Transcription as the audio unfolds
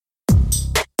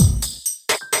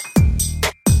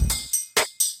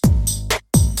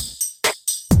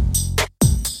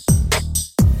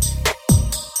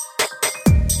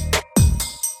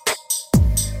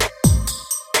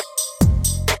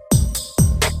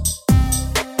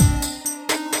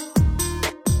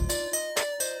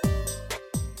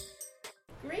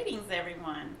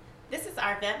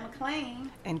Yvette McLean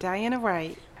And Diana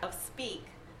Wright. of Speak,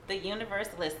 The Universe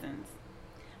Listens.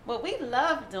 What we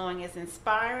love doing is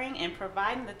inspiring and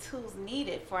providing the tools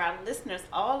needed for our listeners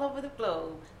all over the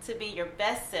globe to be your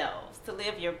best selves, to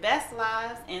live your best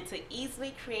lives, and to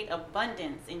easily create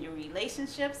abundance in your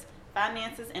relationships,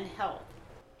 finances, and health.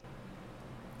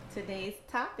 Today's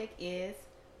topic is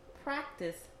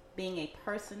practice being a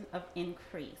person of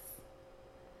increase.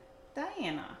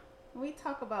 Diana, when we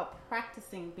talk about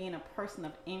practicing being a person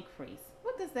of increase,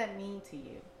 what does that mean to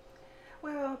you?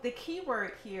 Well, the key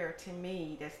word here to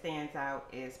me that stands out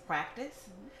is practice.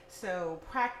 Mm-hmm. So,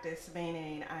 practice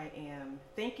meaning I am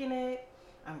thinking it,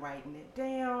 I'm writing it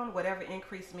down, whatever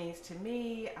increase means to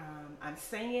me, I'm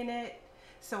saying it.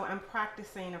 So, I'm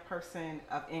practicing a person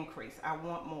of increase. I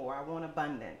want more, I want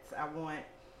abundance, I want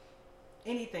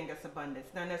anything that's abundance,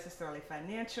 not necessarily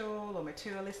financial or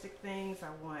materialistic things. I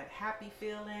want happy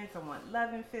feelings, I want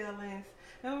loving feelings.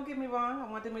 Now, don't get me wrong,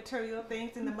 I want the material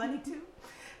things and the money too.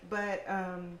 But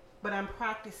I'm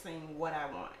practicing what I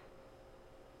want.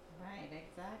 Right,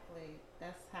 exactly.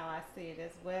 That's how I see it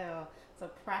as well. So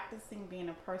practicing being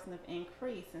a person of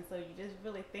increase, and so you just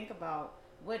really think about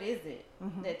what is it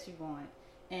that you want,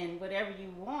 and whatever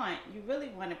you want, you really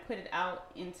want to put it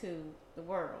out into the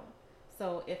world.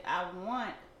 So if I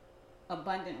want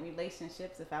abundant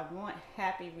relationships, if I want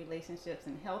happy relationships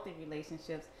and healthy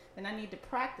relationships, then I need to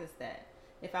practice that.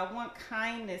 If I want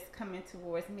kindness coming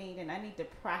towards me, then I need to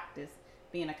practice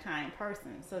being a kind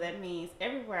person. So that means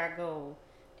everywhere I go,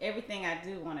 everything I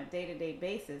do on a day-to-day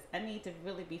basis, I need to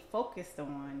really be focused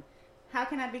on how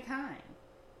can I be kind?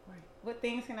 Right. What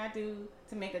things can I do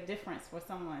to make a difference for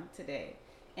someone today?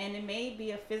 And it may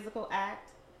be a physical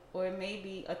act, or it may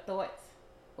be a thought,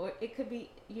 or it could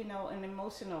be, an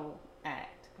emotional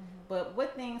act. But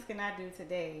what things can I do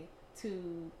today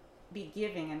to be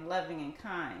giving and loving and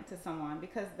kind to someone,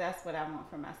 because that's what I want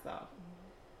for myself.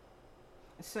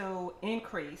 So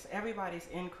everybody's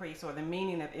increase or the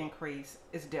meaning of increase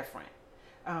is different.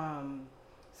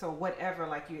 So whatever,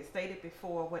 like you had stated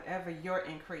before, whatever your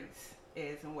increase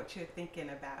is and what you're thinking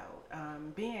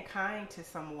about, being kind to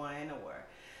someone or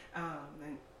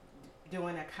and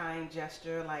doing a kind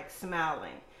gesture like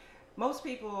smiling. Most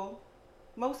people,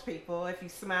 if you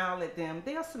smile at them,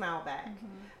 they'll smile back.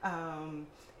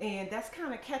 And that's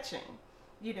kind of catching,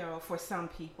 for some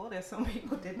people. There's some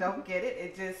people that don't get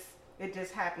it. It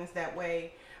just happens that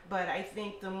way. But I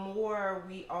think the more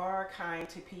we are kind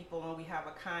to people and we have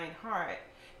a kind heart,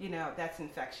 that's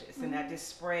infectious. And that just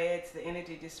spreads, the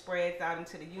energy just spreads out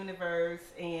into the universe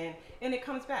and it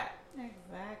comes back.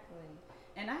 Exactly.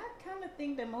 And I kind of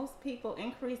think that most people,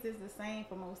 increase is the same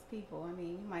for most people. I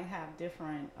mean, you might have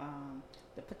different,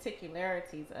 the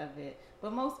particularities of it,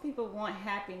 but most people want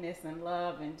happiness and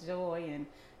love and joy and,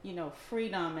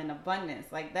 freedom and abundance.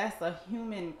 Like, that's a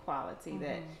human quality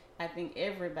that I think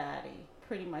everybody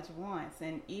pretty much wants.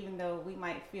 And even though we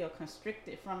might feel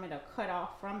constricted from it or cut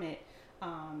off from it,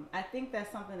 I think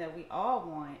that's something that we all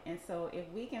want. And so if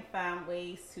we can find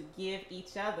ways to give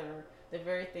each other the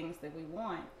very things that we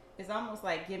want, it's almost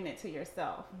like giving it to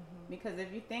yourself. Because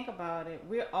if you think about it,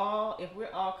 if we're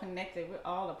all connected, we're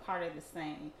all a part of the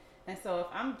same. And so if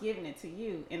I'm giving it to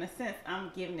you, in a sense,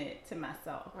 I'm giving it to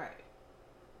myself. Right.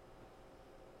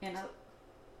 And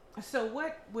so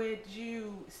what would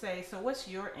you say, so what's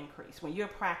your increase when you're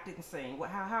practicing?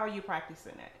 How are you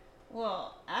practicing it?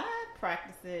 Well, I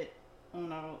practice it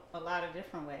on a lot of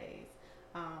different ways.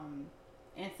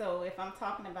 And so if I'm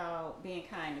talking about being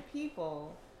kind to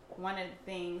people, one of the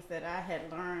things that I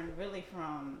had learned really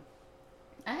from,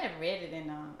 I had read it in,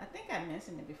 I think I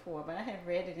mentioned it before, but I had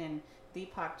read it in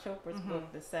Deepak Chopra's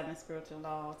book, The 7 Spiritual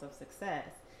Laws of Success,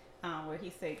 where he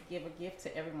said, give a gift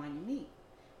to everyone you meet.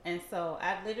 And so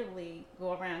I literally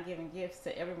go around giving gifts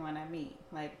to everyone I meet.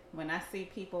 Like, when I see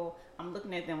people, I'm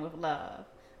looking at them with love.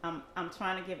 I'm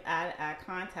trying to give eye-to-eye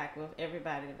contact with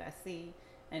everybody that I see,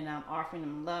 and I'm offering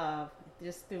them love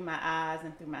just through my eyes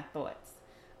and through my thoughts.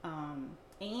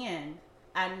 And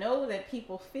I know that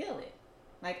people feel it.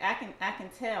 Like, I can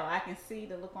tell, I can see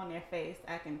the look on their face.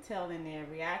 I can tell in their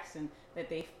reaction that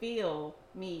they feel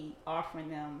me offering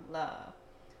them love.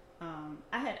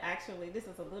 I had actually, this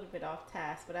is a little bit off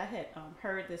task, but I had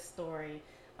heard this story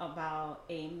about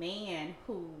a man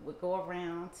who would go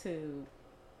around to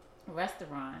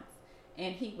restaurants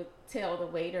and he would tell the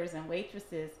waiters and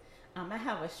waitresses, I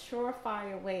have a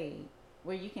surefire way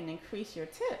where you can increase your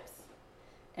tips.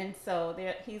 And so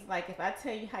he's like, if I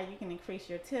tell you how you can increase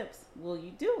your tips, will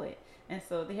you do it? And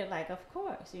so they're like, of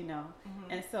course,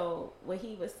 And so what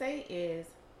he would say is,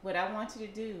 what I want you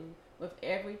to do with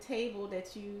every table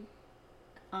that you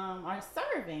are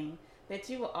serving, that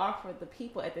you will offer the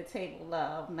people at the table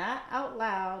love, not out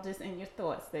loud, just in your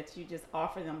thoughts, that you just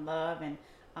offer them love and,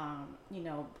 you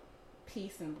know,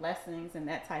 peace and blessings and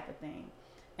that type of thing.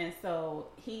 And so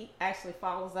he actually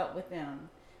follows up with them.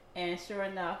 And sure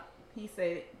enough, he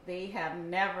said they have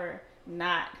never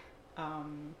not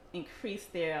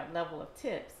increased their level of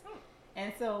tips.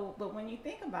 And so, but when you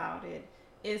think about it,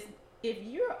 is if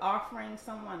you're offering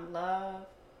someone love,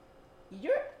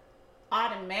 you're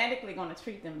automatically going to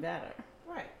treat them better.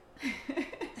 Right.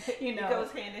 You know, it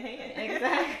goes hand in hand.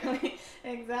 Exactly,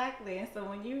 exactly. And so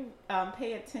when you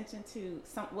pay attention to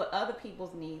what other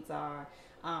people's needs are,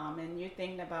 and you're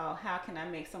thinking about how can I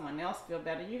make someone else feel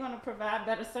better, you're going to provide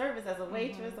better service as a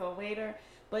waitress or a waiter.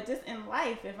 But just in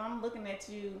life, if I'm looking at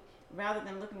you, rather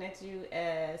than looking at you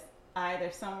as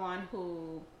either someone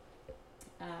who,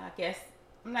 I guess,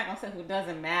 I'm not going to say who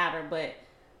doesn't matter, but,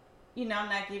 you know, I'm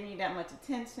not giving you that much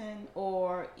attention,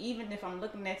 or even if I'm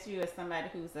looking at you as somebody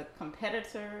who's a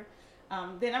competitor,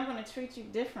 then I'm going to treat you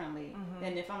differently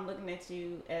than if I'm looking at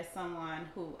you as someone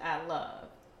who I love.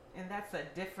 And that's a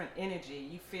different energy.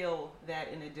 You feel that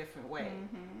in a different way,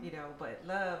 you know, but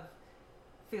love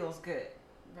feels good.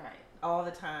 Right. All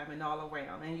the time and all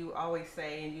around. And you always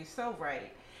say, and you're so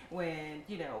right, when,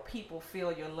 you know, people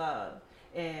feel your love.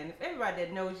 And if everybody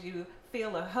that knows you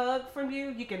feel a hug from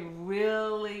you, you can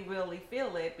really, really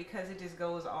feel it because it just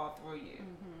goes all through you.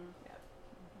 Yep.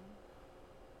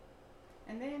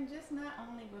 And then just not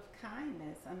only with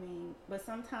kindness, I mean, but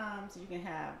sometimes you can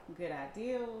have good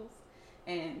ideals.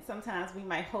 And sometimes we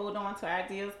might hold on to our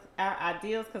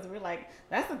ideals because we're like,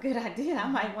 that's a good idea. I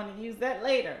might want to use that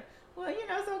later. Well, you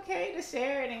know, it's okay to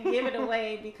share it and give it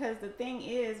away, because the thing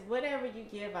is, whatever you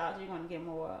give out, you're going to get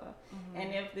more of.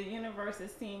 And if the universe is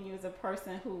seeing you as a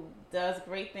person who does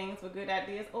great things with good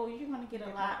ideas, oh, you're going to get a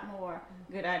lot more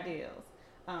good ideas.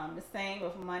 The same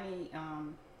with money.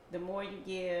 The more you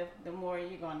give, the more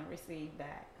you're going to receive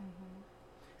back.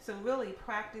 So really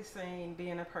practicing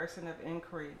being a person of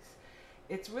increase,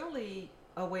 it's really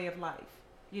a way of life.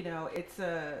 You know,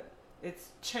 it's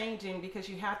changing because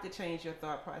you have to change your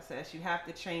thought process. You have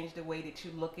to change the way that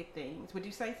you look at things. Would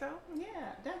you say so? Yeah,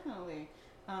 definitely.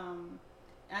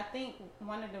 I think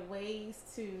one of the ways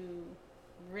to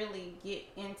really get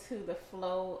into the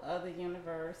flow of the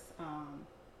universe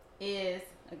is,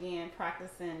 again,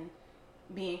 practicing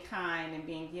being kind and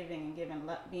being giving and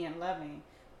being loving.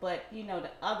 But, you know,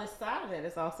 the other side of it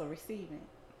is also receiving.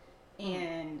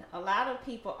 And a lot of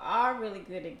people are really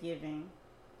good at giving.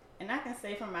 And I can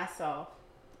say for myself,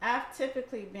 I've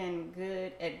typically been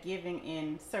good at giving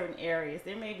in certain areas.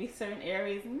 There may be certain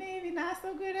areas maybe not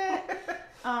so good at.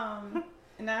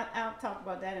 And I'll talk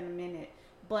about that in a minute.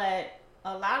 But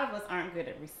a lot of us aren't good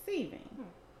at receiving.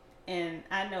 And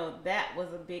I know that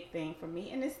was a big thing for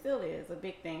me. And it still is a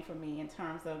big thing for me in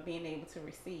terms of being able to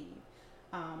receive.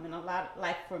 And a lot,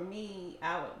 like for me,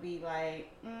 I would be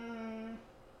like,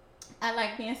 I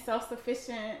like being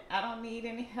self-sufficient. I don't need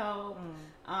any help.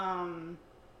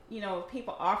 You know, if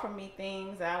people offer me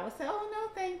things, I would say, oh, no,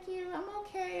 thank you. I'm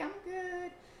okay. I'm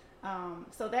good.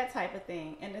 So that type of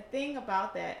thing. And the thing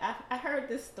about that, I heard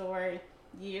this story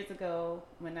years ago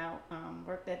when I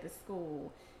worked at the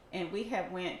school. And we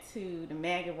had went to the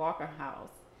Maggie Walker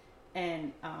house.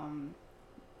 And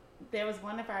there was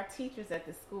one of our teachers at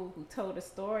the school who told a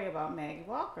story about Maggie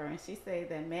Walker. And she said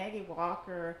that Maggie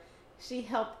Walker, she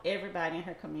helped everybody in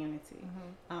her community.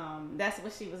 That's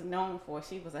what she was known for.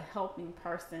 She was a helping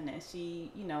person, and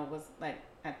she, you know, was like,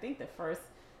 I think the first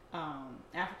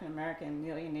African-American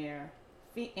millionaire,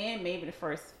 and maybe the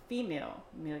first female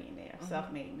millionaire,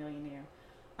 self-made millionaire.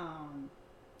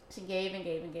 She gave and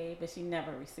gave and gave, but she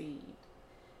never received.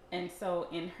 And so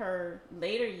in her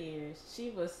later years, she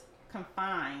was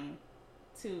confined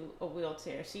to a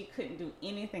wheelchair. She couldn't do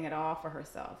anything at all for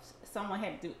herself. Someone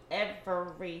had to do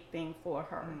everything for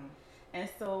her. And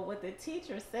so what the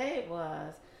teacher said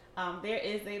was, there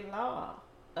is a law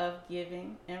of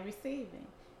giving and receiving.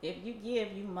 If you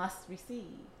give, you must receive.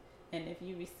 And if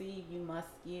you receive, you must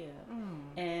give.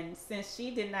 And since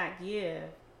she did not give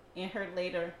in her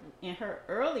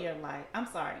earlier life,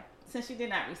 since she did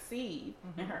not receive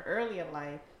in her earlier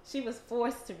life, she was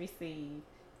forced to receive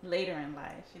later in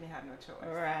life. She didn't have no choice.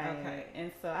 Right. Okay.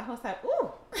 And so I was like,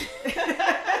 ooh.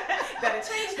 Better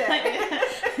change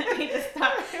that. You just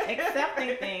start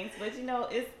accepting things. But, you know,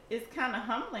 it's kind of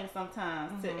humbling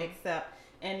sometimes to accept.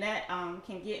 And that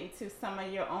can get into some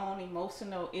of your own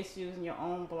emotional issues and your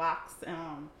own blocks.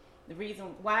 The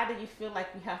reason, why do you feel like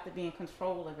you have to be in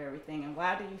control of everything? And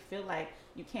why do you feel like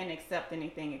you can't accept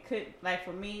anything? It could, like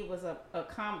for me, it was a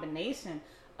combination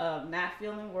of not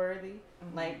feeling worthy.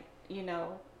 Like, you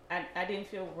know, I didn't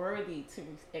feel worthy to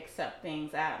accept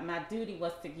things. My duty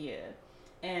was to give.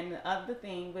 And the other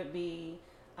thing would be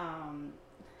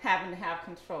having to have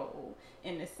control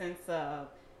in the sense of,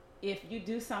 if you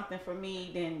do something for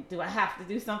me, then do I have to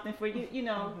do something for you? You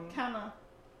know, kind of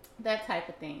that type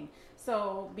of thing.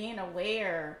 So being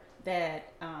aware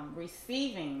that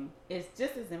receiving is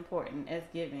just as important as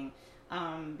giving,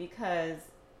 because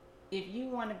if you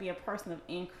want to be a person of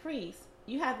increase,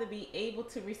 you have to be able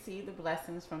to receive the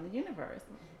blessings from the universe.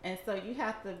 And so you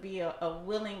have to be a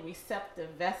willing, receptive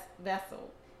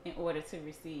vessel in order to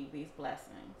receive these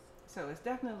blessings. So it's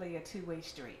definitely a two-way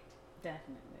street.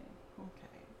 Definitely.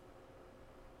 Okay.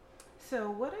 So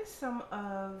what are some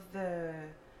of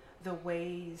the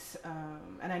ways,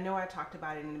 and I know I talked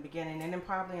about it in the beginning, and then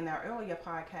probably in our earlier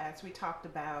podcast, we talked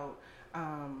about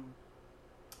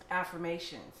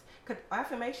affirmations.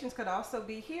 Affirmations could also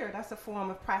be here. That's a form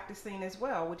of practicing as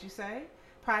well, would you say?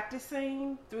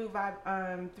 Practicing through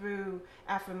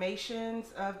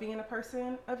affirmations of being a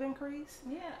person of increase?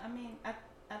 Yeah, I mean,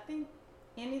 I think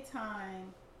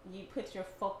anytime you put your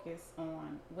focus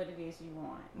on what it is you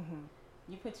want,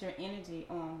 you put your energy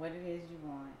on what it is you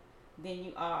want, then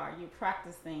you're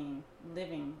practicing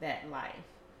living that life.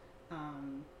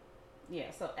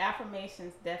 So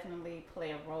affirmations definitely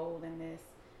play a role in this.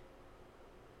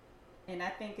 And I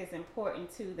think it's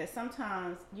important too that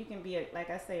sometimes you can be, like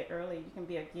I said earlier, you can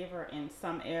be a giver in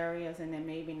some areas and then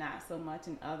maybe not so much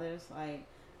in others. Like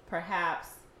perhaps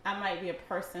I might be a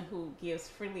person who gives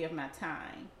freely of my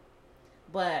time,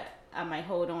 but I might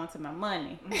hold on to my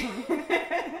money.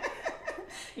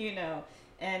 You know,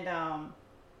 and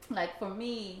like for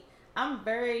me, I'm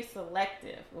very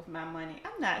selective with my money.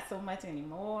 I'm not so much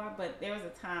anymore, but there was a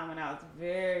time when I was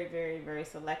very, very, very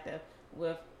selective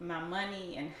with my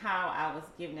money and how I was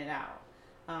giving it out.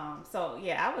 So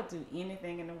yeah, I would do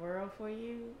anything in the world for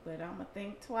you, but I'm gonna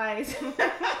think twice before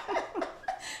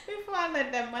I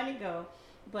let that money go.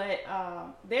 But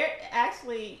there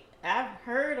actually, I've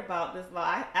heard about this law.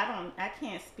 I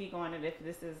can't speak on it if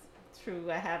this is true.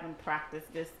 I haven't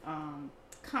practiced this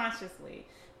consciously,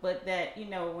 but that, you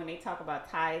know, when they talk about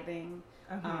tithing,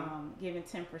 giving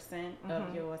 10%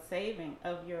 of your saving,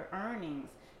 of your earnings,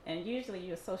 and usually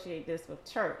you associate this with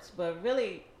church, but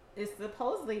really it's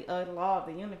supposedly a law of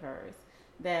the universe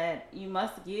that you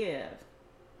must give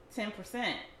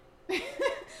 10%,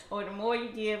 or the more you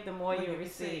give, the more you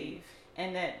receive.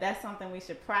 And that's something we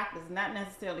should practice, not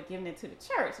necessarily giving it to the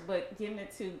church, but giving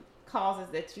it to causes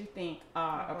that you think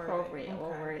are appropriate or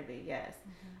worthy. Yes.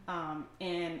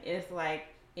 And it's like,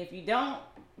 if you don't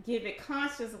give it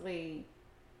consciously,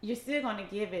 you're still going to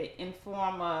give it in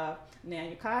form of, now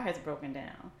your car has broken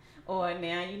down, or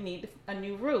now you need a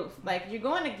new roof. Like, you're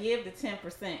going to give the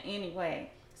 10%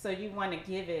 anyway. So you want to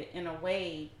give it in a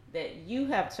way that you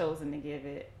have chosen to give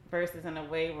it, versus in a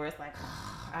way where it's like,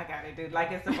 oh, I got to do,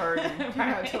 like it's a burden.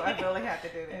 Right. Do I really have to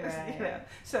do this? Right. You know?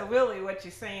 So really what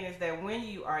you're saying is that when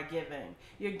you are giving,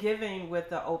 you're giving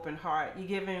with an open heart. You're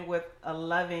giving with a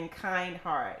loving, kind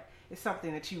heart. It's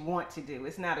something that you want to do.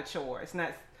 It's not a chore. It's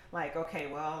not like, okay,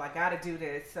 well, I got to do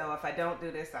this, so if I don't do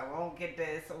this, I won't get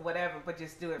this, or whatever, but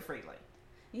just do it freely.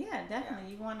 Yeah, definitely.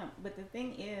 Yeah. You want to, but the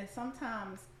thing is,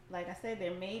 sometimes, like I said,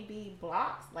 there may be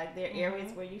blocks, like there are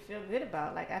areas where you feel good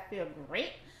about. Like, I feel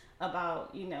great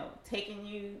about, you know, taking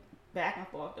you back and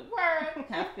forth to work.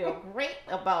 I feel great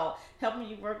about helping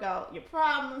you work out your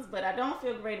problems, but I don't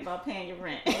feel great about paying your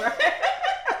rent. Right?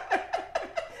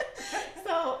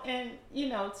 So, and, you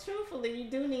know, truthfully,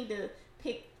 you do need to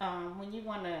pick, when you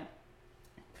want to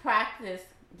practice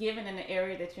giving in an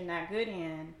area that you're not good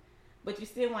in, but you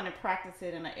still want to practice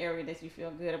it in an area that you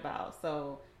feel good about.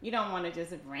 So you don't want to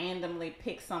just randomly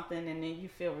pick something and then you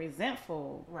feel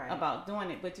resentful about doing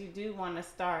it, but you do want to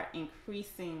start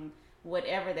increasing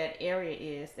whatever that area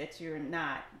is that you're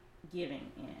not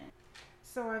giving in.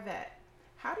 So Yvette,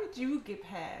 how did you get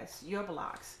past your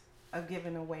blocks of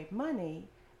giving away money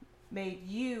made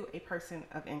you a person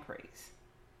of increase?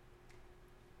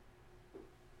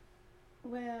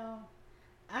 Well,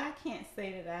 I can't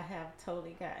say that I have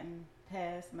totally gotten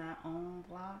past my own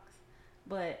blocks,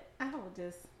 but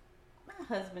my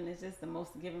husband is just the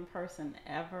most giving person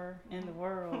ever in the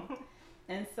world.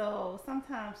 And so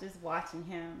sometimes just watching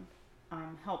him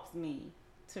helps me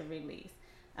to release.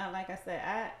 Like I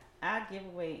said, I give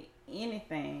away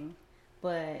anything,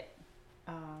 but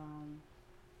I'm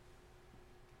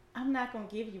not going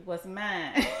to give you what's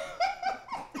mine.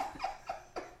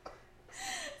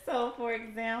 So, for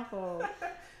example,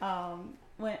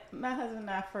 when my husband and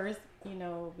I first,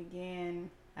 began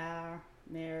our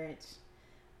marriage,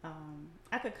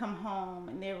 I could come home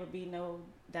and there would be no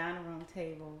dining room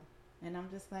table. And I'm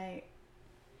just like,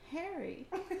 Harry,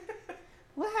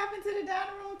 what happened to the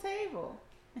dining room table?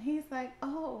 And he's like,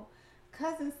 oh,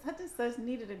 cousin such and such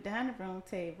needed a dining room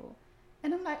table.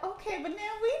 And I'm like, okay, but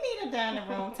now we need a dining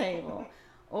room table.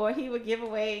 Or he would give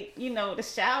away, the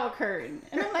shower curtain.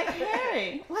 And I'm like,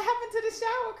 Harry, what happened to the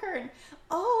shower curtain?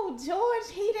 Oh, George,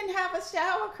 he didn't have a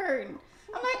shower curtain.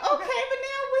 I'm like, okay, but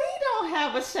now we don't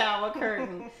have a shower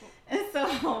curtain. And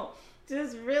so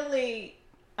just really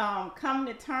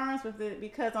coming to terms with it,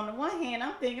 because on the one hand,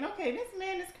 I'm thinking, okay, this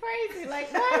man is crazy.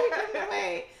 Like, why are you giving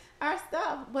away our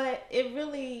stuff? But it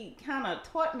really kind of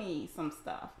taught me some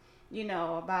stuff,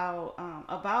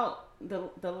 about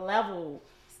the level,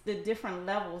 the different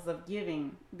levels of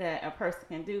giving that a person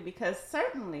can do. Because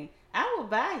certainly I will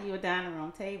buy you a dining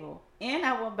room table and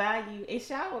I will buy you a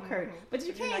shower curtain, but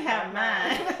you can't have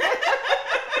mine.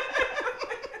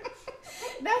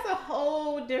 That's a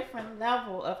whole different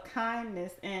level of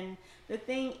kindness. And the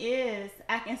thing is,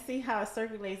 I can see how it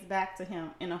circulates back to him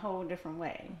in a whole different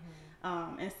way.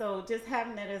 And so just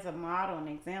having that as a model and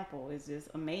example is just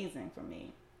amazing for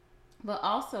me. But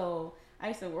also, I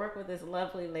used to work with this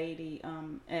lovely lady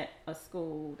at a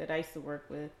school that I used to work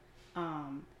with.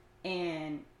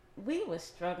 And we were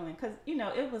struggling because,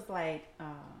 it was like,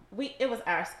 it was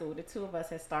our school. The two of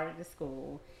us had started the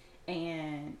school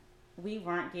and we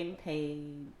weren't getting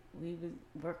paid. We was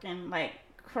working like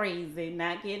crazy,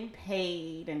 not getting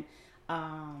paid. And,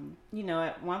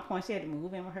 at one point she had to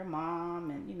move in with her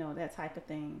mom and, that type of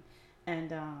thing.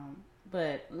 And,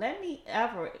 but let me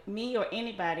or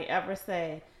anybody ever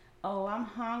say, oh, I'm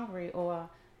hungry, or,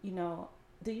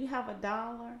 do you have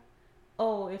 $1?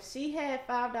 Oh, if she had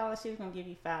 $5, she was going to give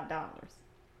you $5.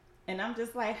 And I'm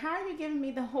just like, how are you giving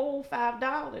me the whole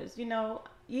 $5?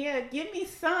 Yeah, give me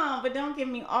some, but don't give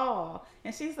me all.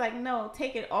 And she's like, no,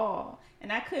 take it all.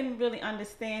 And I couldn't really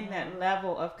understand that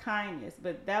level of kindness,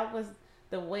 but that was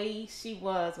the way she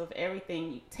was with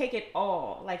everything. You take it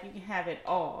all, like you can have it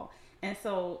all. And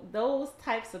so having those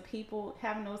types of people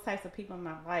in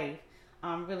my life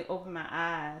really opened my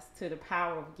eyes to the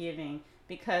power of giving,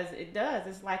 because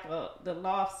it's like the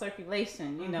law of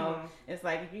circulation, It's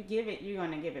like if you give it, you're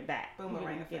going to give it back. Boomerang,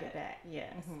 you're going to get it back.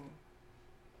 Yes.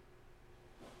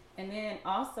 And then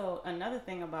also another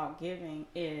thing about giving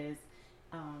is,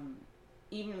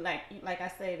 even like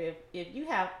I said, if you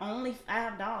have only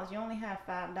 $5, you only have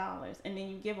 $5, and then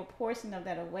you give a portion of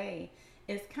that away,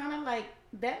 it's kind of like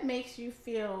that makes you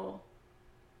feel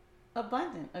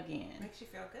abundant again. Makes you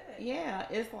feel good. Yeah,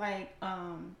 it's like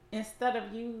instead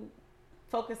of you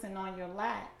focusing on your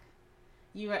lack,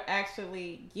 you are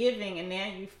actually giving, and now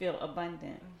you feel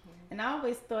abundant. And I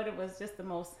always thought it was just the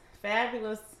most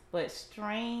fabulous but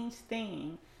strange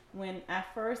thing. When I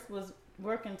first was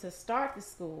working to start the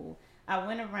school, I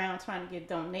went around trying to get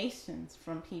donations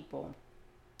from people.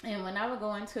 And when I would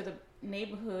go into the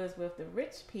neighborhoods with the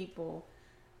rich people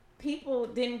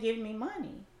didn't give me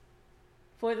money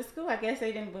for the school. I guess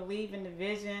they didn't believe in the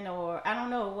vision, or I don't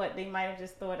know what. They might have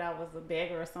just thought I was a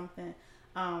beggar or something.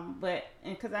 But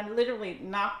because I literally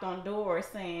knocked on doors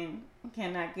saying,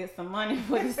 can I get some money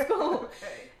for the school?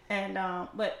 Okay. And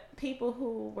but people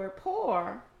who were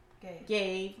poor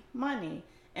gave money,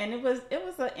 and it was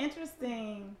an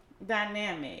interesting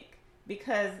dynamic,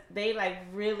 because they like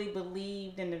really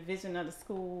believed in the vision of the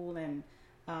school, and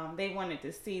they wanted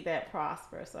to see that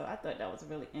prosper. So I thought that was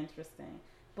really interesting.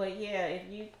 But yeah,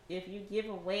 if you give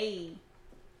away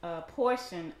a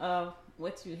portion of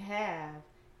what you have,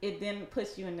 it then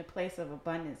puts you in the place of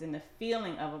abundance and the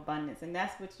feeling of abundance, and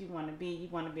that's what you want to be. You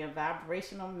want to be a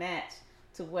vibrational match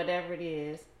to whatever it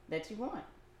is that you want.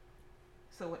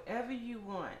 So whatever you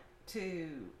want to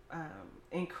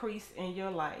increase in your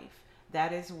life,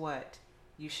 that is what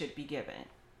you should be given.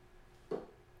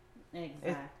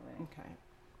 Exactly. Okay.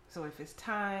 So if it's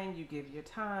time, you give your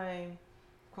time.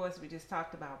 Of course, we just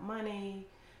talked about money.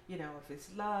 If it's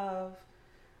love.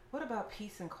 What about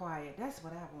peace and quiet? That's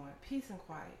what I want. Peace and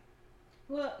quiet.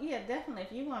 Well, yeah, definitely.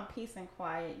 If you want peace and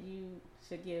quiet, you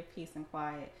should give peace and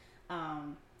quiet.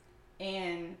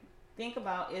 And think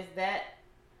about, is that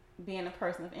being a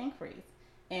person of increase?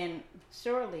 And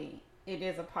surely it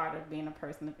is a part of being a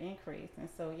person of increase. And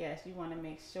so, yes, you want to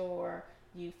make sure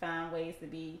you find ways to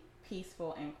be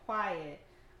peaceful and quiet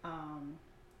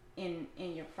in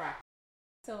your practice.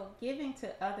 So giving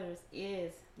to others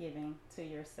is giving to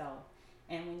yourself.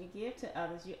 And when you give to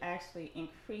others, you actually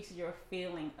increase your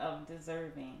feeling of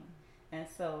deserving. And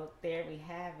so there we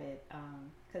have it.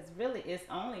 Because really, it's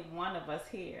only one of us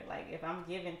here. Like, if I'm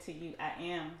giving to you, I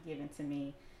am giving to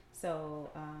me. So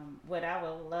what I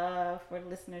would love for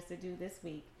listeners to do this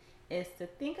week is to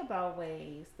think about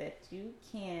ways that you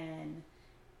can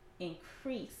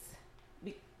increase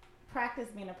practice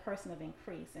being a person of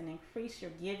increase, and increase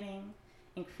your giving,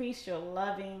 increase your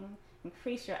loving,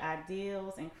 increase your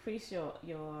ideals, increase your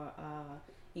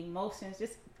emotions.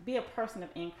 Just be a person of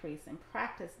increase and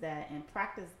practice that, and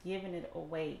practice giving it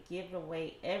away. Give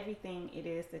away everything it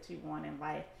is that you want in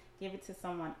life. Give it to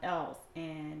someone else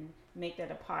and make that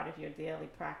a part of your daily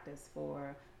practice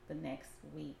for the next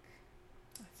week.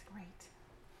 That's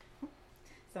great.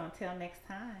 So until next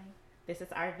time, this is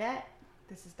Arvette.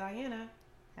 This is Diana.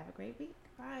 Have a great week.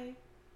 Bye.